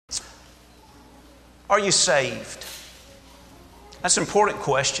Are you saved? That's an important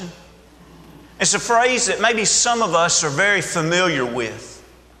question. It's a phrase that maybe some of us are very familiar with.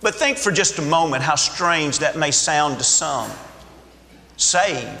 But think for just a moment how strange that may sound to some.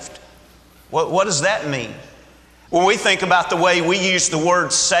 Saved. What does that mean? When we think about the way we use the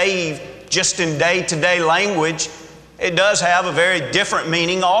word saved just in day-to-day language, it does have a very different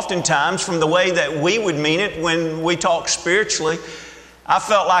meaning oftentimes from the way that we would mean it when we talk spiritually. I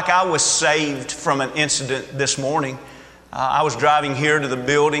felt like I was saved from an incident this morning. I was driving here to the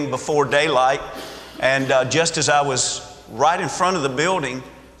building before daylight, and just as I was right in front of the building,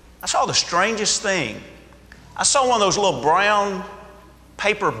 I saw the strangest thing. I saw one of those little brown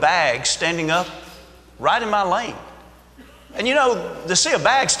paper bags standing up right in my lane. And you know, to see a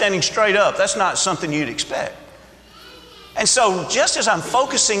bag standing straight up, that's not something you'd expect. And so just as I'm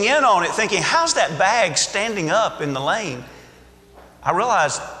focusing in on it, thinking, how's that bag standing up in the lane? I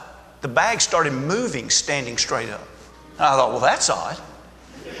realized the bag started moving, standing straight up. And I thought, well, that's odd.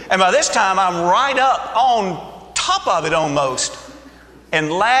 And by this time, I'm right up on top of it almost.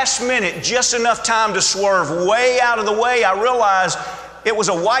 And last minute, just enough time to swerve way out of the way, I realized it was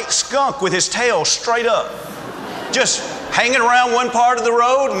a white skunk with his tail straight up. Just hanging around one part of the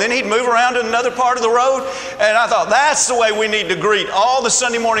road, and then he'd move around to another part of the road. And I thought, that's the way we need to greet all the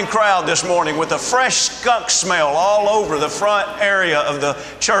Sunday morning crowd this morning, with a fresh skunk smell all over the front area of the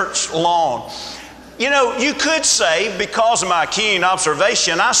church lawn. You know, you could say, because of my keen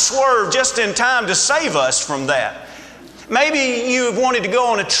observation, I swerved just in time to save us from that. Maybe you've wanted to go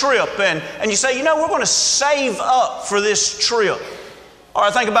on a trip and you say, you know, we're going to save up for this trip. Or I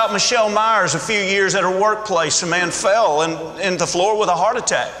think about Michelle Myers a few years at her workplace. A man fell in the floor with a heart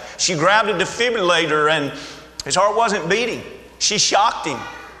attack. She grabbed a defibrillator and his heart wasn't beating. She shocked him.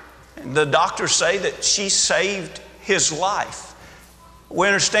 And the doctors say that she saved his life. We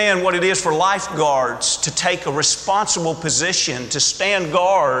understand what it is for lifeguards to take a responsible position, to stand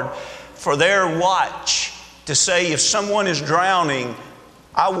guard for their watch, to say if someone is drowning,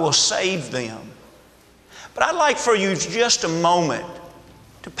 I will save them. But I'd like for you just a moment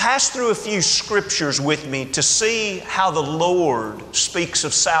to pass through a few scriptures with me to see how the Lord speaks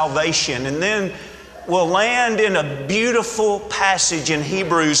of salvation. And then we'll land in a beautiful passage in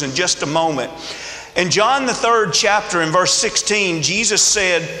Hebrews in just a moment. In John the 3rd chapter, in verse 16, Jesus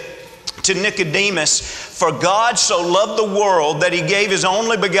said to Nicodemus, "For God so loved the world that He gave His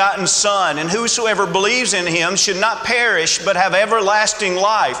only begotten Son, and whosoever believes in Him should not perish but have everlasting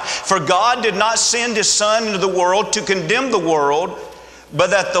life. For God did not send His Son into the world to condemn the world,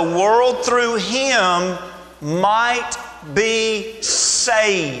 but that the world through Him might be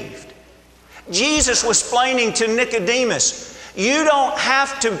saved." Jesus was explaining to Nicodemus, you don't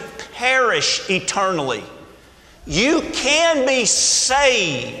have to perish eternally. You can be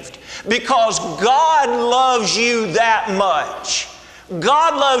saved because God loves you that much.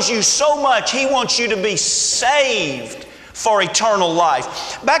 God loves you so much, He wants you to be saved for eternal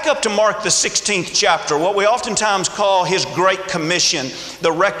life. Back up to Mark the 16th chapter, what we oftentimes call His Great Commission,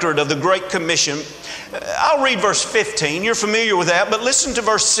 the record of the Great Commission. I'll read verse 15. You're familiar with that, but listen to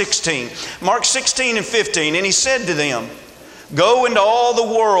verse 16. Mark 16 and 15. And He said to them, "Go into all the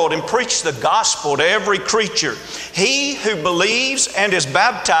world and preach the gospel to every creature. He who believes and is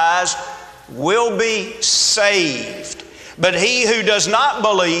baptized will be saved, but he who does not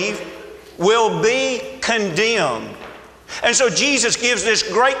believe will be condemned." And so Jesus gives this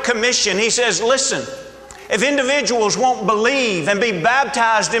great commission. He says, listen, if individuals won't believe and be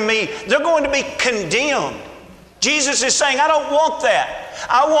baptized in me, they're going to be condemned. Jesus is saying, I don't want that.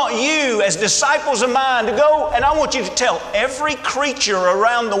 I want you as disciples of mine to go, and I want you to tell every creature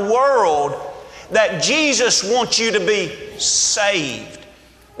around the world that Jesus wants you to be saved.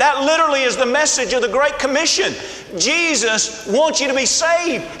 That literally is the message of the Great Commission. Jesus wants you to be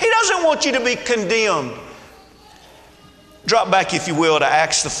saved. He doesn't want you to be condemned. Drop back, if you will, to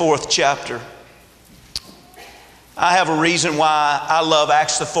Acts the 4th chapter. I have a reason why I love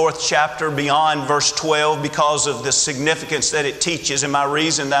Acts the 4th chapter beyond verse 12 because of the significance that it teaches. And my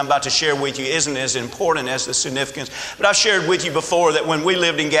reason that I'm about to share with you isn't as important as the significance. But I've shared with you before that when we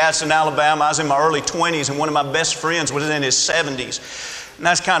lived in Gadsden, Alabama, I was in my early 20s and one of my best friends was in his 70s. And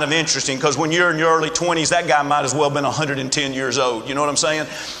that's kind of interesting because when you're in your early 20s, that guy might as well have been 110 years old. You know what I'm saying?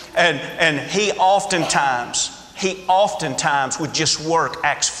 And he oftentimes would just work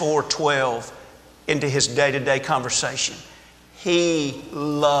Acts 4:12 into his day-to-day conversation. He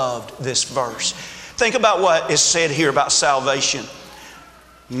loved this verse. Think about what is said here about salvation.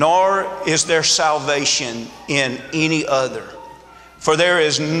 "Nor is there salvation in any other. For there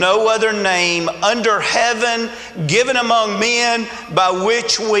is no other name under heaven given among men by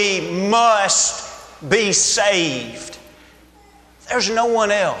which we must be saved. There's no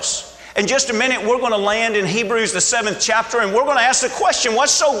one else. In just a minute, we're going to land in Hebrews, the 7th chapter, and we're going to ask the question,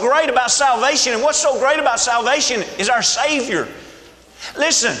 what's so great about salvation? And what's so great about salvation is our Savior.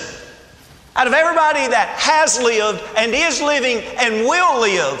 Listen, out of everybody that has lived and is living and will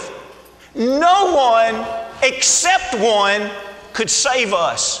live, no one except one could save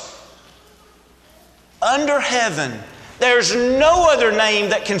us. Under heaven, there's no other name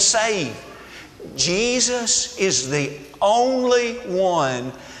that can save. Jesus is the only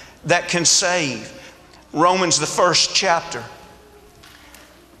one that can save. Romans, the 1st chapter.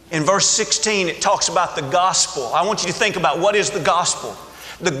 In verse 16, it talks about the gospel. I want you to think about what is the gospel.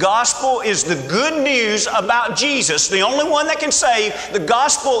 The gospel is the good news about Jesus, the only one that can save. The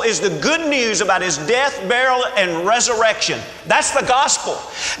gospel is the good news about His death, burial, and resurrection. That's the gospel.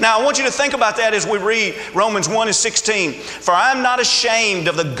 Now, I want you to think about that as we read Romans 1 and 16. For I am not ashamed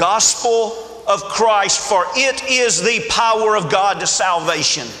of the gospel of Christ, for it is the power of God to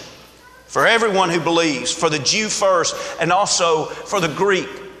salvation for everyone who believes, for the Jew first and also for the Greek.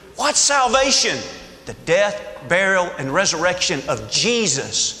 What's salvation? The death, burial, and resurrection of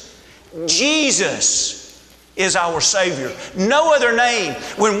Jesus. Jesus is our Savior. No other name.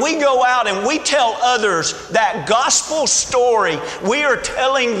 When we go out and we tell others that gospel story, we are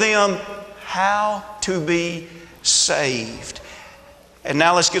telling them how to be saved. And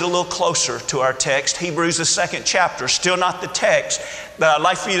now let's get a little closer to our text. Hebrews, the 2nd chapter. Still not the text, but I'd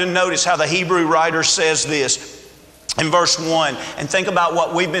like for you to notice how the Hebrew writer says this in verse 1. And think about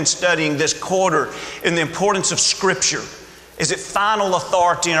what we've been studying this quarter in the importance of Scripture. Is it final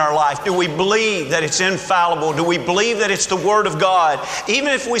authority in our life? Do we believe that it's infallible? Do we believe that it's the Word of God? Even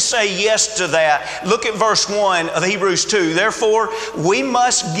if we say yes to that, look at verse 1 of Hebrews 2. Therefore, we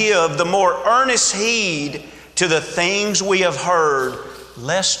must give the more earnest heed to the things we have heard,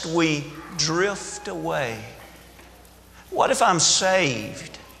 lest we drift away. What if I'm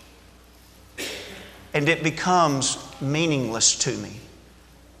saved and it becomes meaningless to me?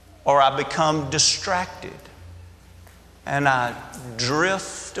 Or I become distracted and I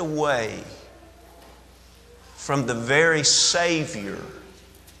drift away from the very Savior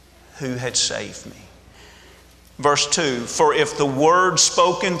who had saved me. Verse 2, for if the word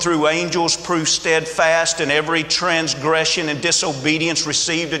spoken through angels proved steadfast, and every transgression and disobedience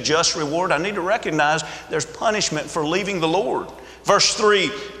received a just reward, I need to recognize there's punishment for leaving the Lord. Verse 3,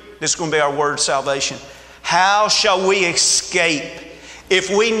 this is going to be our word, salvation. How shall we escape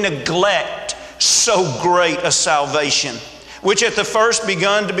if we neglect so great a salvation, which at the first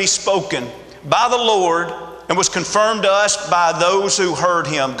begun to be spoken by the Lord, and was confirmed to us by those who heard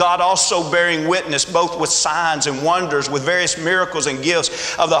Him, God also bearing witness both with signs and wonders, with various miracles and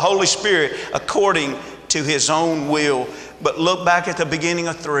gifts of the Holy Spirit according to His own will. But look back at the beginning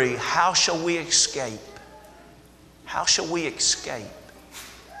of 3. How shall we escape? How shall we escape?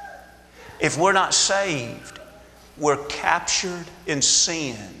 If we're not saved, we're captured in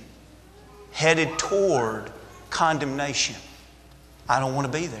sin, headed toward condemnation. I don't want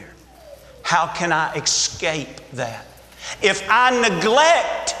to be there. How can I escape that? If I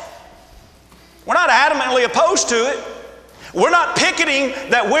neglect, we're not adamantly opposed to it. We're not picketing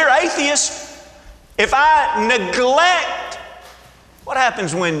that we're atheists. If I neglect, what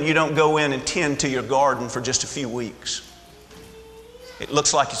happens when you don't go in and tend to your garden for just a few weeks? It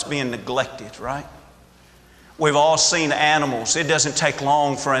looks like it's being neglected, right? We've all seen animals. It doesn't take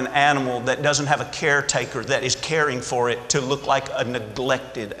long for an animal that doesn't have a caretaker that is caring for it to look like a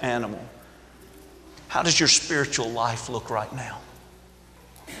neglected animal. How does your spiritual life look right now?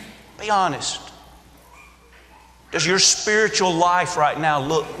 Be honest. Does your spiritual life right now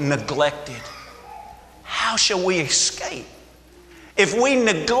look neglected? How shall we escape? If we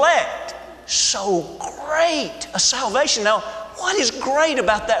neglect so great a salvation. Now, what is great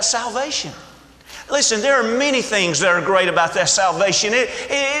about that salvation? Listen, there are many things that are great about that salvation.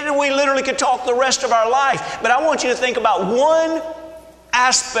 We literally could talk the rest of our life. But I want you to think about one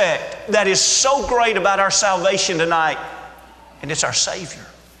aspect that is so great about our salvation tonight, and it's our Savior.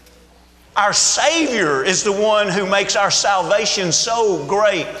 Our Savior is the one who makes our salvation so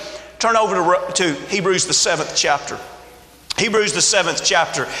great. Turn over to Hebrews, the 7th chapter. Hebrews, the 7th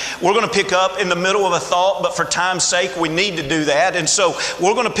chapter. We're going to pick up in the middle of a thought, but for time's sake, we need to do that. And so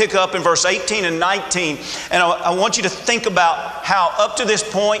we're going to pick up in verse 18 and 19. And I want you to think about how up to this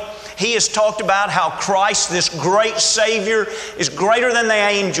point, he has talked about how Christ, this great Savior, is greater than the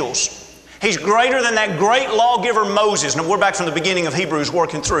angels. He's greater than that great lawgiver Moses. Now we're back from the beginning of Hebrews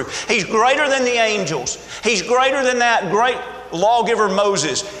working through. He's greater than the angels. He's greater than that great lawgiver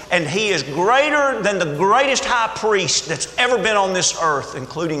Moses. And He is greater than the greatest high priest that's ever been on this earth,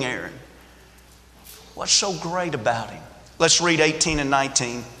 including Aaron. What's so great about Him? Let's read 18 and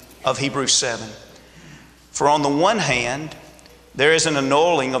 19 of Hebrews 7. For on the one hand, there is an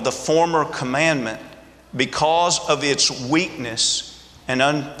annulling of the former commandment because of its weakness and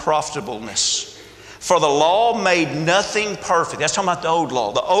unprofitableness. For the law made nothing perfect. That's talking about the old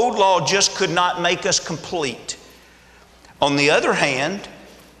law. The old law just could not make us complete. On the other hand,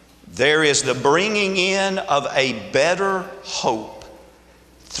 there is the bringing in of a better hope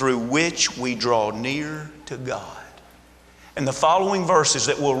through which we draw near to God. And the following verses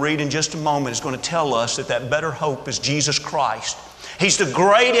that we'll read in just a moment is going to tell us that that better hope is Jesus Christ. He's the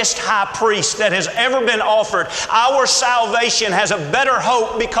greatest high priest that has ever been offered. Our salvation has a better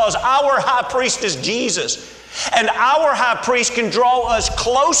hope because our high priest is Jesus. And our high priest can draw us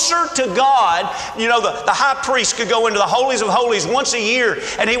closer to God. You know, the high priest could go into the holies of holies once a year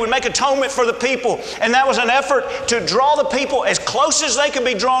and he would make atonement for the people. And that was an effort to draw the people as close as they could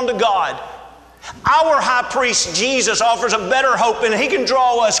be drawn to God. Our high priest, Jesus, offers a better hope, and He can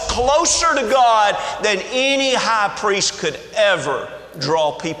draw us closer to God than any high priest could ever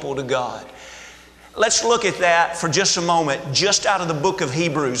draw people to God. Let's look at that for just a moment, just out of the book of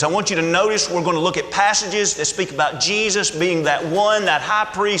Hebrews. I want you to notice we're going to look at passages that speak about Jesus being that one, that high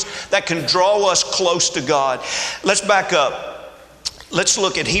priest that can draw us close to God. Let's back up. Let's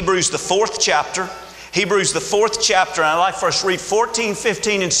look at Hebrews, the 4th chapter. Hebrews, the 4th chapter, and I'd like for us to read 14,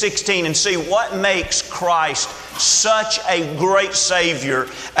 15, and 16 and see what makes Christ such a great Savior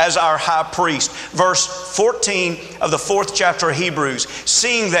as our high priest. Verse 14 of the 4th chapter of Hebrews,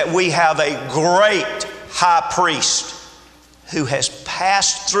 seeing that we have a great high priest who has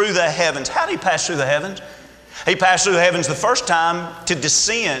passed through the heavens. How did He pass through the heavens? He passed through the heavens the first time to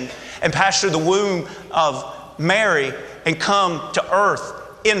descend and pass through the womb of Mary and come to earth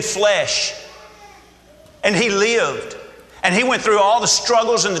in flesh. And He lived. And He went through all the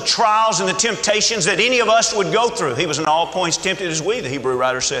struggles and the trials and the temptations that any of us would go through. He was in all points tempted as we, the Hebrew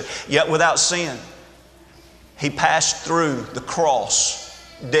writer said, yet without sin. He passed through the cross,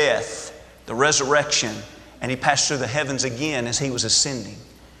 death, the resurrection, and He passed through the heavens again as He was ascending.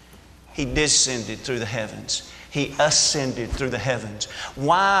 He descended through the heavens. He ascended through the heavens.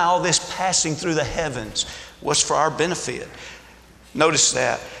 Why all this passing through the heavens was for our benefit. Notice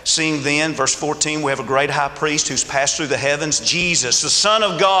that. Seeing then, verse 14, we have a great high priest who's passed through the heavens, Jesus, the Son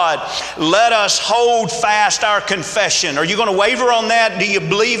of God. Let us hold fast our confession. Are you going to waver on that? Do you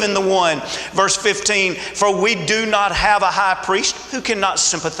believe in the one? Verse 15, for we do not have a high priest who cannot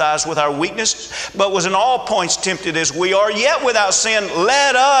sympathize with our weakness, but was in all points tempted as we are, yet without sin.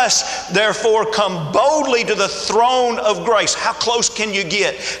 Let us therefore come boldly to the throne of grace. How close can you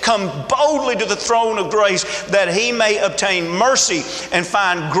get? Come boldly to the throne of grace that He may obtain mercy and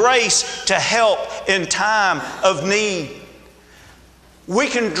find grace to help in time of need. We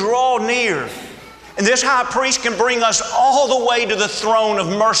can draw near, and this high priest can bring us all the way to the throne of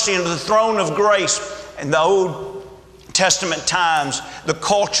mercy and to the throne of grace. In the Old Testament times, the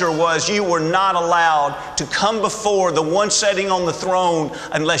culture was you were not allowed to come before the one sitting on the throne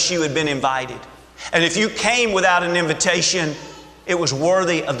unless you had been invited. And if you came without an invitation, it was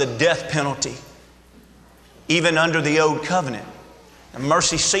worthy of the death penalty. Even under the Old Covenant, the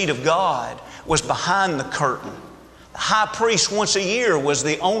mercy seat of God was behind the curtain. The high priest once a year was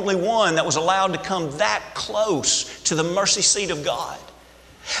the only one that was allowed to come that close to the mercy seat of God.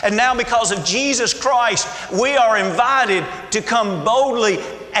 And now because of Jesus Christ, we are invited to come boldly,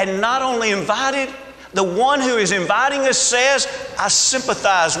 and not only invited, the one who is inviting us says, I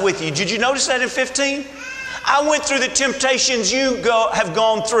sympathize with you. Did you notice that in 15? I went through the temptations you have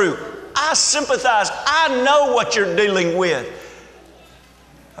gone through. I sympathize. I know what you're dealing with.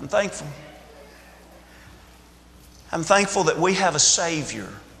 I'm thankful. I'm thankful that we have a Savior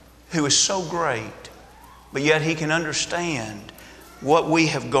who is so great, but yet He can understand what we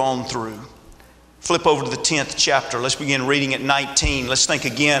have gone through. Flip over to the 10th chapter. Let's begin reading at 19. Let's think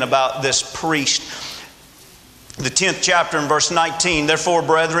again about this priest. The 10th chapter in verse 19. Therefore,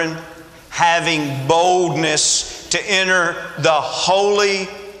 brethren, having boldness to enter the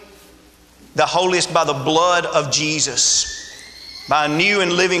holiest by the blood of Jesus, by a new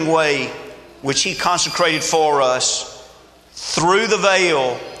and living way, which He consecrated for us through the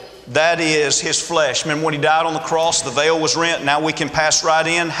veil, that is His flesh. Remember when He died on the cross, the veil was rent. Now we can pass right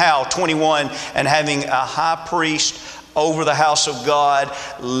in. How? 21, and having a high priest over the house of God,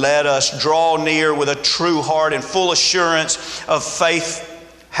 let us draw near with a true heart and full assurance of faith,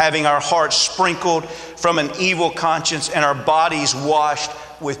 having our hearts sprinkled from an evil conscience and our bodies washed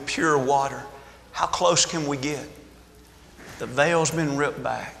with pure water. How close can we get? The veil's been ripped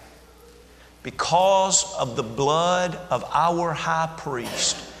back. Because of the blood of our high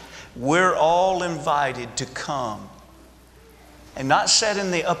priest, We're all invited to come and not sit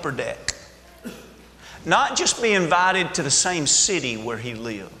in the upper deck. Not just be invited to the same city where He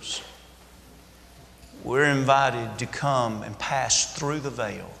lives. We're invited to come and pass through the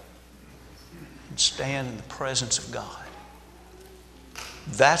veil and stand in the presence of God.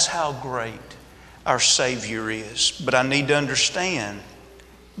 That's how great our Savior is. But I need to understand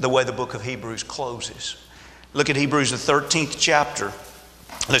the way the book of Hebrews closes. Look at Hebrews, the 13th chapter.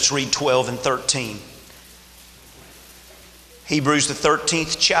 Let's read 12 and 13. Hebrews, the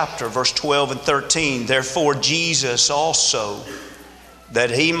 13th chapter, verse 12 and 13. Therefore Jesus also,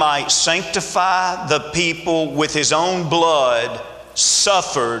 that He might sanctify the people with His own blood,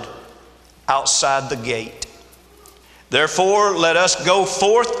 suffered outside the gate. Therefore let us go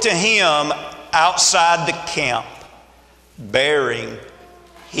forth to Him outside the camp, bearing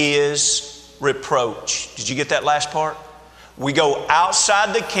His reproach. Did you get that last part? We go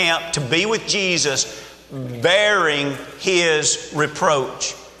outside the camp to be with Jesus, bearing His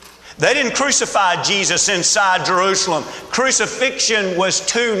reproach. They didn't crucify Jesus inside Jerusalem. Crucifixion was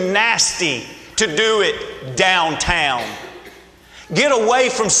too nasty to do it downtown. Get away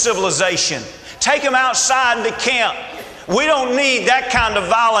from civilization. Take Him outside the camp. We don't need that kind of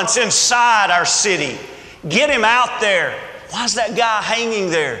violence inside our city. Get Him out there. Why's that guy hanging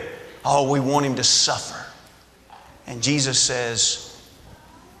there? Oh, we want him to suffer. And Jesus says,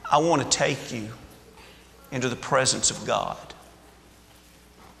 I want to take you into the presence of God.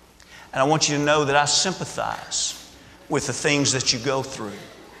 And I want you to know that I sympathize with the things that you go through.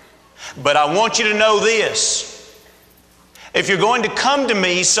 But I want you to know this. If you're going to come to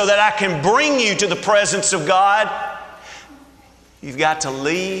me so that I can bring you to the presence of God, you've got to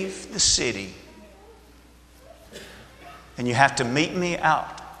leave the city. And you have to meet me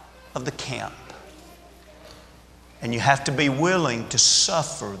out of the camp. And you have to be willing to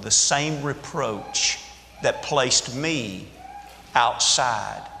suffer the same reproach that placed me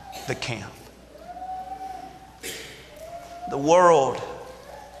outside the camp. The world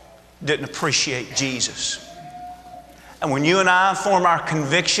didn't appreciate Jesus. And when you and I form our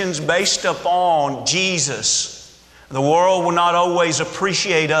convictions based upon Jesus, the world will not always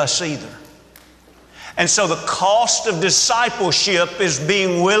appreciate us either. And so the cost of discipleship is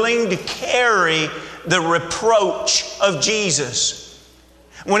being willing to carry the reproach of Jesus.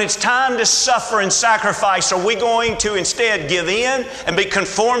 When it's time to suffer and sacrifice, are we going to instead give in and be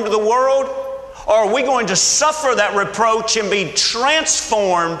conformed to the world? Or are we going to suffer that reproach and be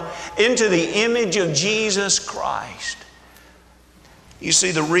transformed into the image of Jesus Christ? You see,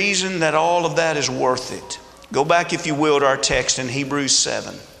 the reason that all of that is worth it, go back if you will to our text in Hebrews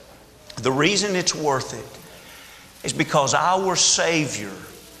 7. The reason it's worth it is because our Savior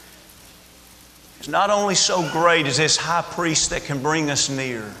is not only so great as this high priest that can bring us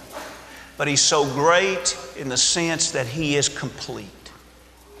near, but He's so great in the sense that He is complete.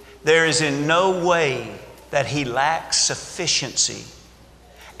 There is in no way that He lacks sufficiency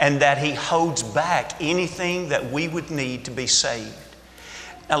and that He holds back anything that we would need to be saved.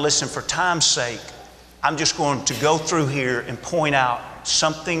 Now listen, for time's sake, I'm just going to go through here and point out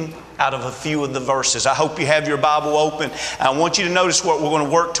something out of a few of the verses. I hope you have your Bible open. I want you to notice what we're going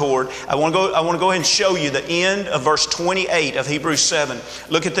to work toward. I want to go ahead and show you the end of verse 28 of Hebrews 7.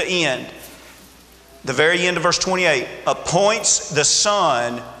 Look at the end. The very end of verse 28. Appoints the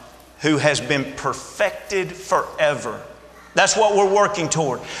Son who has been perfected forever. That's what we're working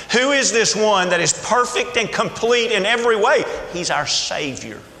toward. Who is this one that is perfect and complete in every way? He's our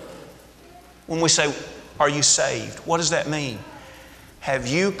Savior. When we say, are you saved? What does that mean? Have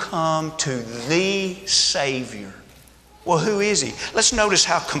you come to the Savior? Well, who is He? Let's notice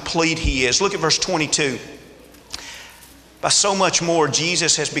how complete He is. Look at verse 22. By so much more,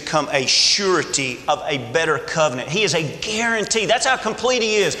 Jesus has become a surety of a better covenant. He is a guarantee. That's how complete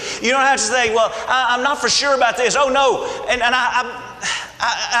He is. You don't have to say, well, I'm not for sure about this. Oh, no. And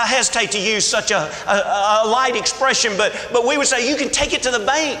I hesitate to use such a light expression, but we would say you can take it to the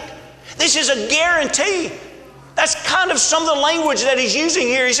bank. This is a guarantee. That's kind of some of the language that He's using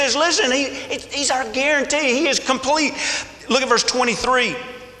here. He says, listen, He's our guarantee. He is complete. Look at verse 23.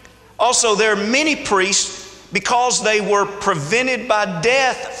 Also, there are many priests because they were prevented by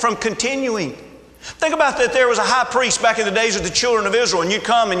death from continuing. Think about that. There was a high priest back in the days of the children of Israel, and you'd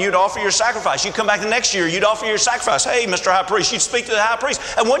come and you'd offer your sacrifice. You'd come back the next year, you'd offer your sacrifice. Hey, Mr. High Priest, you'd speak to the high priest.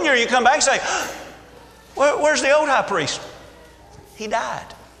 And one year you come back and say, where's the old high priest? He died.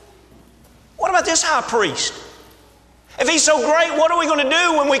 What about this high priest? If He's so great, what are we going to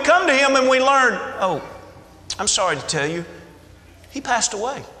do when we come to Him and we learn, oh, I'm sorry to tell you, He passed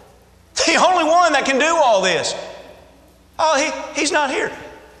away. The only one that can do all this. Oh, he's not here.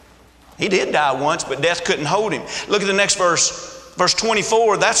 He did die once, but death couldn't hold him. Look at the next verse. Verse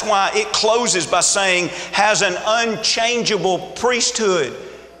 24, that's why it closes by saying, has an unchangeable priesthood.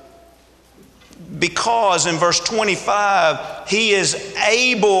 Because in verse 25, He is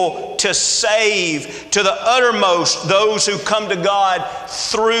able to save to the uttermost those who come to God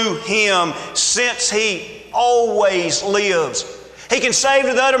through Him, since He always lives. He can save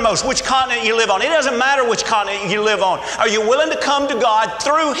to the uttermost, which continent you live on. It doesn't matter which continent you live on. Are you willing to come to God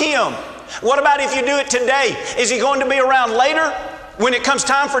through Him? What about if you do it today? Is He going to be around later when it comes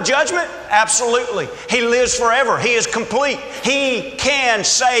time for judgment? Absolutely. He lives forever. He is complete. He can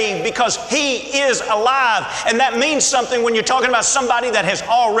save because He is alive. And that means something when you're talking about somebody that has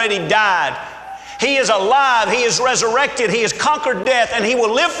already died. He is alive. He is resurrected. He has conquered death, and He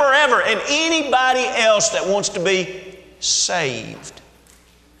will live forever. And anybody else that wants to be saved,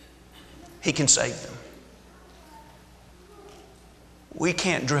 He can save them. We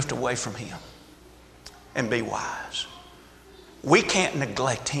can't drift away from Him and be wise. We can't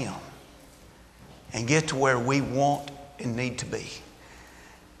neglect Him and get to where we want and need to be.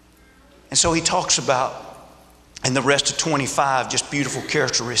 And so he talks about, in the rest of 25, just beautiful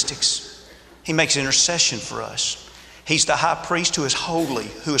characteristics. He makes intercession for us. He's the high priest who is holy,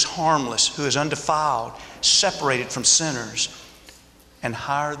 who is harmless, who is undefiled, separated from sinners, and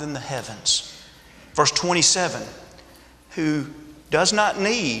higher than the heavens. Verse 27, who does not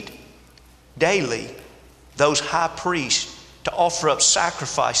need daily those high priests to offer up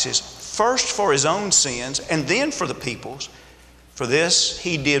sacrifices, first for His own sins and then for the people's. For this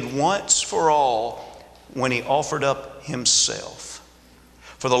He did once for all when He offered up Himself.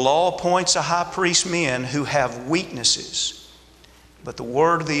 For the law appoints a high priest men who have weaknesses, but the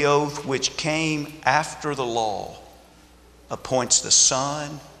word of the oath which came after the law appoints the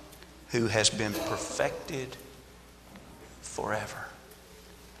Son who has been perfected forever.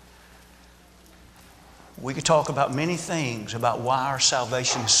 We could talk about many things about why our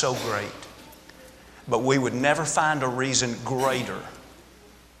salvation is so great, but we would never find a reason greater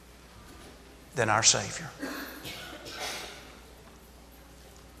than our Savior.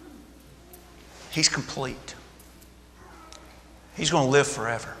 He's complete. He's going to live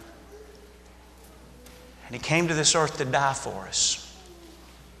forever. And He came to this earth to die for us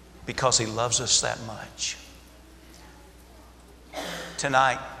because He loves us that much.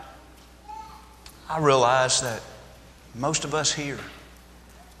 Tonight, I realize that most of us here,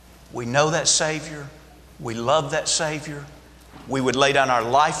 we know that Savior. We love that Savior. We would lay down our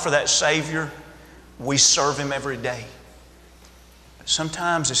life for that Savior. We serve Him every day. But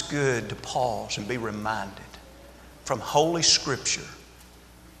sometimes it's good to pause and be reminded from Holy Scripture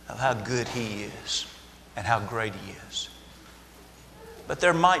of how good He is and how great He is. But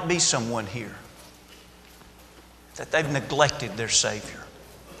there might be someone here that they've neglected their Savior.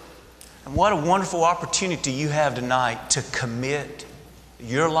 And what a wonderful opportunity you have tonight to commit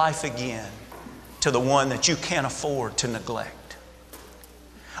your life again to the one that you can't afford to neglect.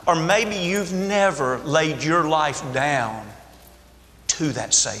 Or maybe you've never laid your life down to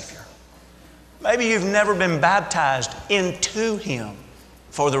that Savior. Maybe you've never been baptized into Him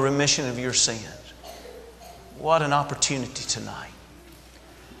for the remission of your sins. What an opportunity tonight.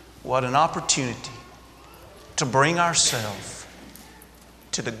 What an opportunity to bring ourselves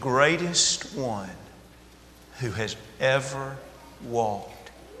to the greatest one who has ever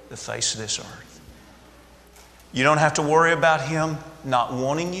walked the face of this earth. You don't have to worry about Him not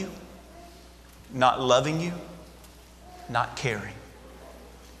wanting you, not loving you, not caring.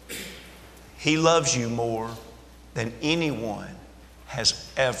 He loves you more than anyone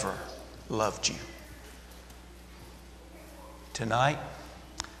has ever loved you. Tonight,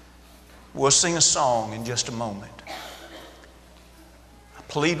 we'll sing a song in just a moment. I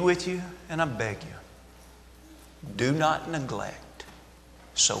plead with you and I beg you, do not neglect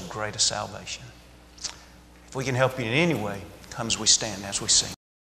so great a salvation. If we can help you in any way, come as we stand as we sing.